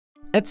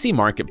Etsy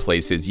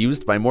Marketplace is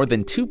used by more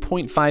than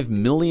 2.5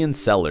 million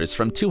sellers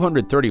from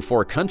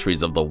 234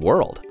 countries of the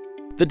world.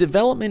 The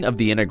development of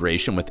the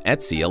integration with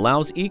Etsy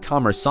allows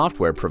e-commerce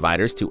software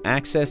providers to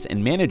access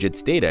and manage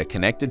its data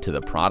connected to the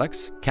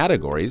products,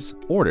 categories,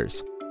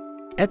 orders.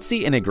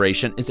 Etsy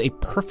integration is a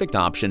perfect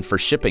option for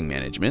shipping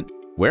management,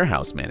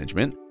 warehouse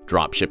management,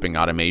 dropshipping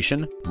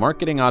automation,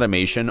 marketing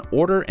automation,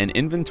 order and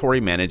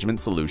inventory management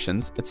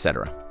solutions,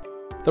 etc.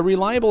 The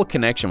reliable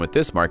connection with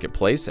this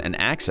marketplace and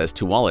access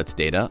to all its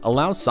data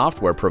allows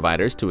software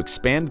providers to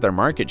expand their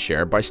market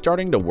share by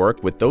starting to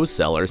work with those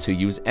sellers who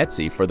use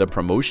Etsy for the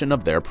promotion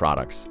of their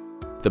products.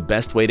 The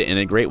best way to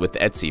integrate with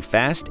Etsy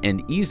fast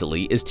and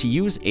easily is to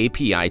use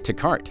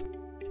API2Cart.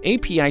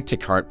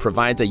 API2Cart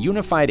provides a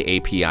unified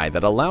API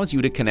that allows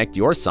you to connect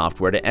your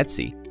software to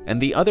Etsy and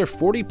the other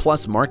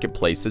 40+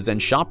 marketplaces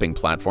and shopping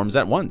platforms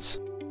at once.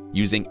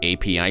 Using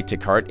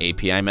API2Cart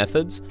API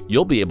methods,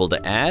 you'll be able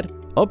to add,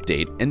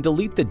 update, and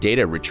delete the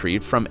data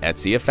retrieved from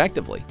Etsy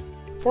effectively.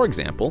 For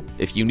example,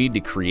 if you need to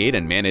create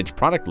and manage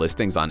product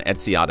listings on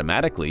Etsy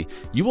automatically,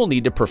 you will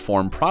need to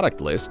perform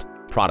product.list,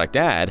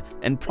 product.add,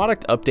 and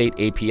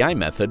product.update API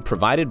method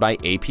provided by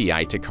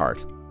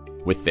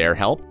API2Cart. With their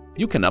help,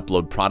 you can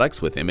upload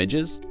products with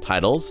images,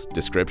 titles,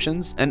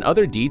 descriptions, and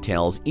other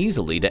details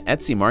easily to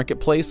Etsy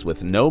Marketplace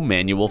with no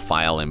manual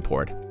file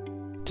import.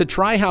 To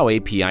try how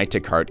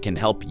API2Cart can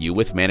help you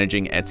with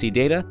managing Etsy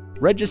data,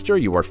 register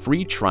your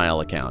free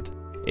trial account.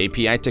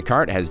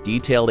 API2Cart has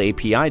detailed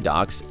API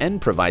docs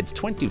and provides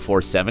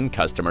 24/7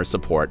 customer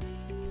support.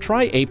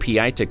 Try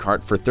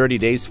API2Cart for 30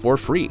 days for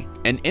free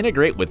and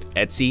integrate with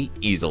Etsy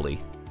easily.